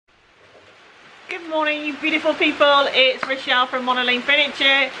Good morning, you beautiful people. It's Rachelle from Monolane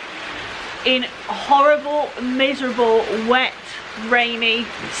Furniture in horrible, miserable, wet, rainy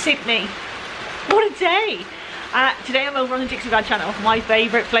Sydney. What a day. Today I'm over on the Dixie Belle channel, my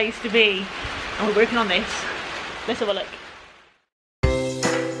favourite place to be, and we're working on this. Let's have a look.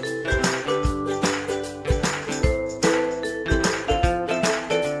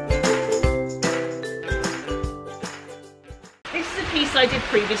 This is a piece I did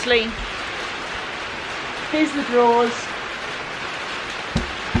previously. Here's the drawers.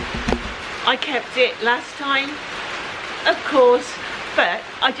 I kept it last time, of course, but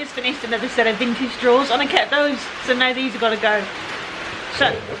I just finished another set of vintage drawers and I kept those, so now these have got to go.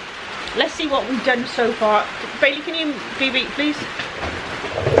 So let's see what we've done so far. Bailey, can you be please?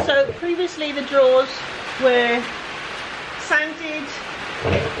 So previously the drawers were sanded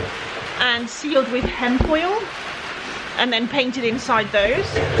and sealed with hemp oil and then painted inside those,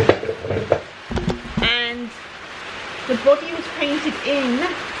 and the body was painted in,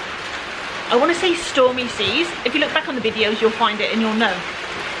 I want to say Stormy Seas. If you look back on the videos you'll find it and you'll know.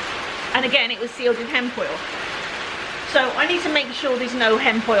 And again it was sealed in hemp oil. So I need to make sure there's no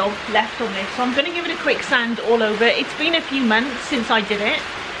hemp oil left on this. So I'm going to give it a quick sand all over. It's been a few months since I did it,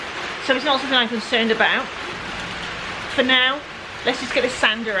 so it's not something I'm concerned about. For now, let's just get a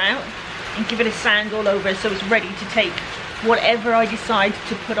sander out and give it a sand all over so it's ready to take whatever I decide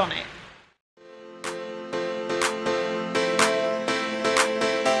to put on it.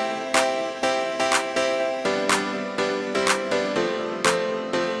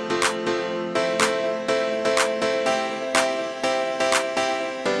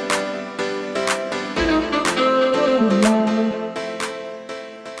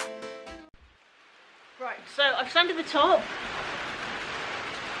 Right, so I've sanded the top.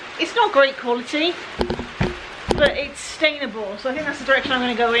 It's not great quality, but it's stainable, so I think that's the direction I'm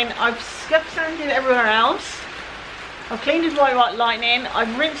going to go in. I've scuff sanded everywhere else. I've cleaned the dry rot lining.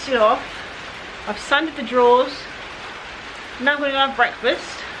 I've rinsed it off. I've sanded the drawers. Now I'm going to have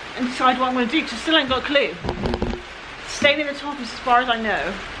breakfast and decide what I'm going to do, because I still ain't got a clue. Staining the top is as far as I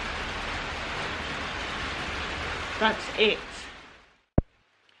know. That's it.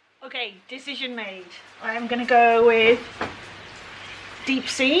 Okay, decision made. I am going to go with Deep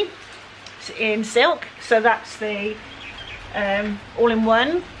Sea in silk, so that's the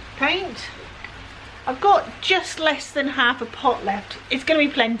all-in-one paint. I've got just less than half a pot left. It's going to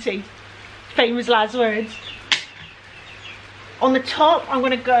be plenty. Famous last words. On the top I'm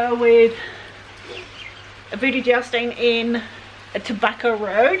going to go with a Voodoo Gel stain in a Tobacco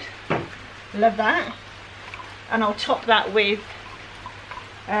Road. Love that. And I'll top that with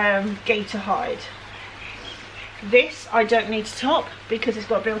gator hide. This I don't need to top because it's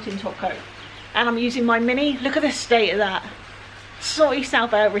got a built-in top coat, and I'm using my mini. Look at the state of that. Sort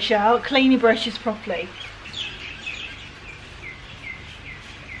yourself out, Rachelle. Clean your brushes properly.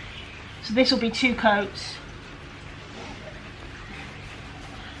 So this will be 2 coats,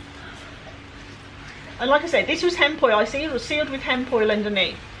 and like I said, this was hemp oil. I see it was sealed with hemp oil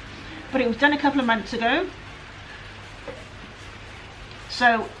underneath, but it was done a couple of months ago,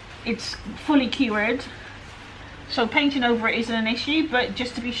 so it's fully cured. So painting over it isn't an issue, but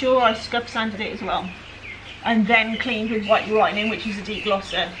just to be sure I scuff sanded it as well. And then cleaned with white lightning, which is a deep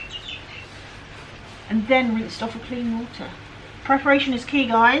glosser. And then rinsed off with clean water. Preparation is key,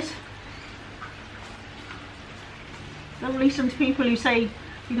 guys. Don't listen to people who say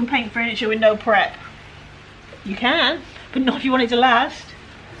you can paint furniture with no prep. You can, but not if you want it to last.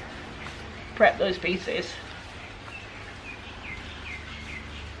 Prep those pieces.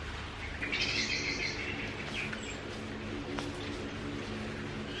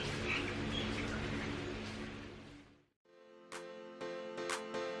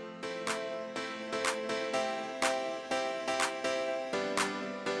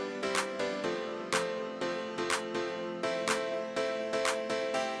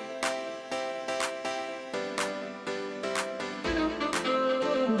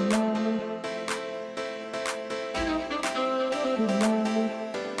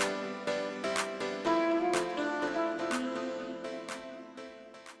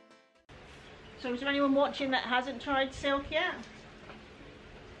 So is there anyone watching that hasn't tried silk yet?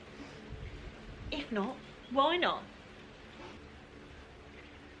 If not, why not?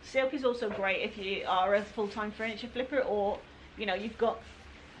 Silk is also great if you are a full-time furniture flipper, or you know, you've got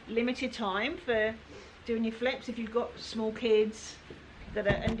limited time for doing your flips. If you've got small kids that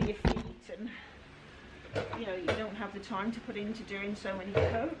are under your feet and you know, you don't have the time to put into doing so many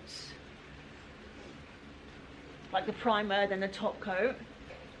coats, like the primer, then the top coat,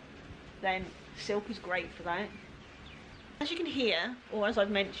 then silk is great for that. As you can hear, or as I've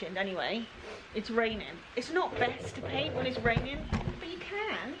mentioned anyway, it's raining. It's not best to paint when it's raining, but you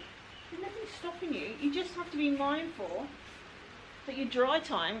can. There's nothing stopping you. You just have to be mindful that your dry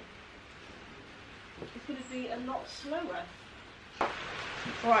time is going to be a lot slower.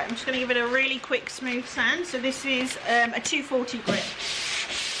 Alright, I'm just going to give it a really quick smooth sand. So this is a 240 grit.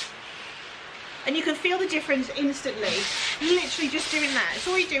 And you can feel the difference instantly. Literally just doing that. It's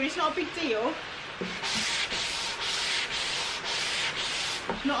all you're doing, it's not a big deal.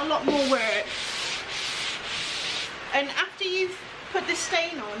 It's not a lot more work. And after you've put the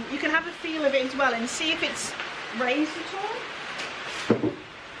stain on, you can have a feel of it as well and see if it's raised at all.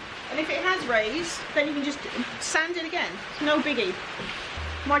 And if it has raised, then you can just sand it again. It's no biggie.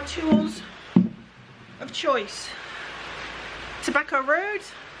 My tools of choice. Tobacco Road,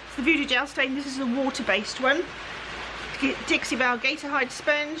 it's the Voodoo Gel stain. This is a water-based one. Dixie Belle Gator Hide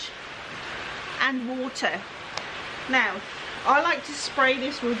sponge and water. Now, I like to spray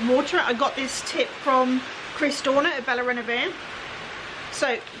this with water. I got this tip from Chris Dorner at Bella Renovare.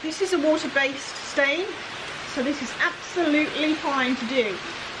 So this is a water-based stain, so this is absolutely fine to do.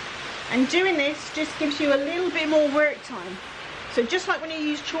 And doing this just gives you a little bit more work time. So just like when you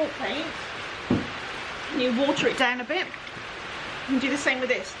use chalk paint, and you water it down a bit, you can do the same with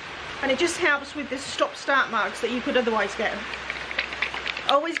this. And it just helps with the stop-start marks that you could otherwise get.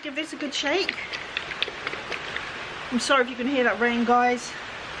 Always give this a good shake. I'm sorry if you can hear that rain, guys.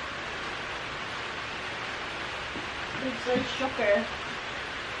 It's a shocker.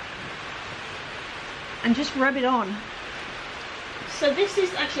 And just rub it on. So this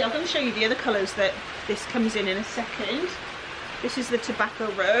is actually, I'm going to show you the other colours that this comes in a second. This is the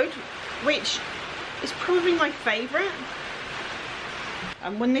Tobacco Road, which is probably my favourite.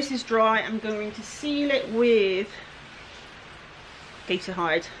 And when this is dry, I'm going to seal it with Gator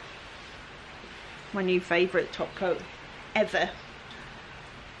Hide, my new favourite top coat ever.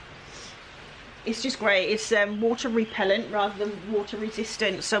 It's just great. It's water repellent rather than water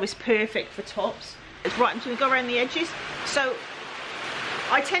resistant, so it's perfect for tops. Right, I'm just going to go around the edges. So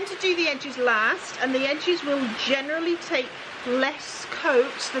I tend to do the edges last, and the edges will generally take less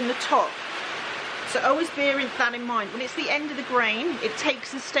coats than the top. So always bear that in mind. When it's the end of the grain, it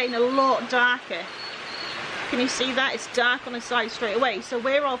takes the stain a lot darker. Can you see that? It's dark on the side straight away. So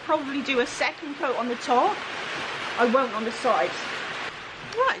where I'll probably do a second coat on the top, I won't on the sides.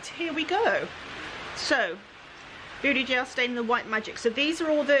 Right, here we go. So, Voodoo Gel stain, the White Magic. So these are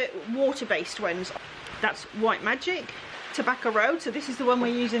all the water-based ones. That's White Magic, Tobacco Road. So this is the one we're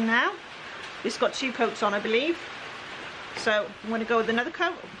using now. It's got 2 coats on, I believe. So I'm going to go with another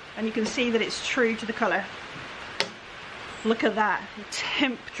coat, and you can see that it's true to the colour. Look at that,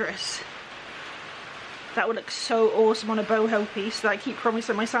 temptress. That would look so awesome on a boho piece that I keep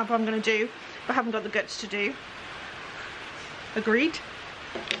promising myself I'm going to do, but haven't got the guts to do. Agreed.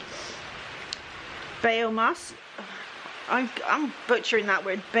 Bayomoss. I'm butchering that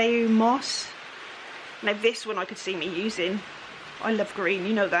word. Bayomoss. Now this one I could see me using. I love green,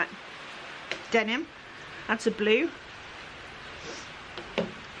 you know that. Denim. That's a blue.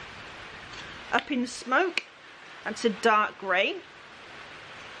 Up in Smoke. That's a dark grey.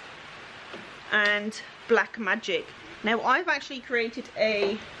 And Black Magic. Now I've actually created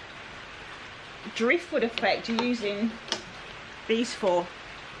a driftwood effect using these 4,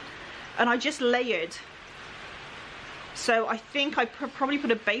 and I just layered. So I think I probably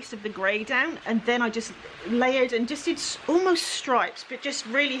put a base of the grey down, and then I just layered and just did almost stripes, but just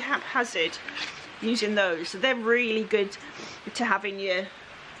really haphazard using those. So they're really good to have in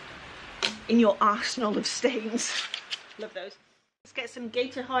your arsenal of stains. Love those. Let's get some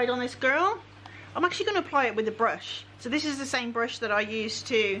Gator Hide on this girl. I'm actually going to apply it with a brush. So this is the same brush that I used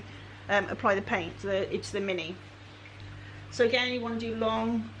to apply the paint. It's the mini. So again, you want to do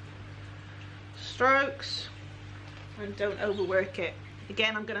long strokes and don't overwork it.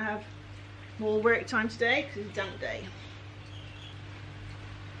 Again, I'm going to have more work time today because it's a damp day.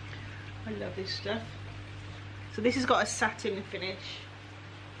 I love this stuff. So this has got a satin finish.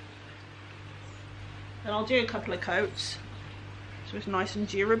 And I'll do a couple of coats so it's nice and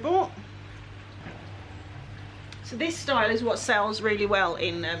durable. So this style is what sells really well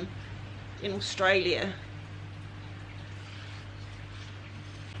in Australia.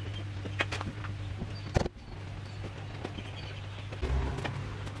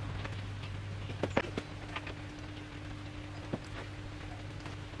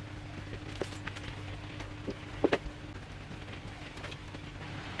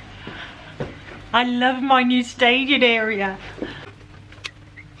 I love my new staging area.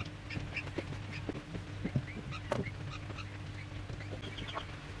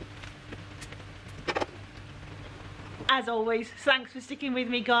 as always, thanks for sticking with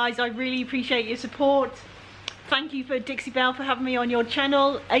me, guys. I really appreciate your support. Thank you for Dixie Belle for having me on your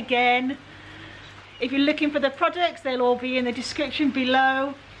channel again. If you're looking for the products, they'll all be in the description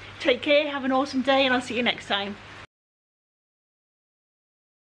below. Take care, have an awesome day, and I'll see you next time.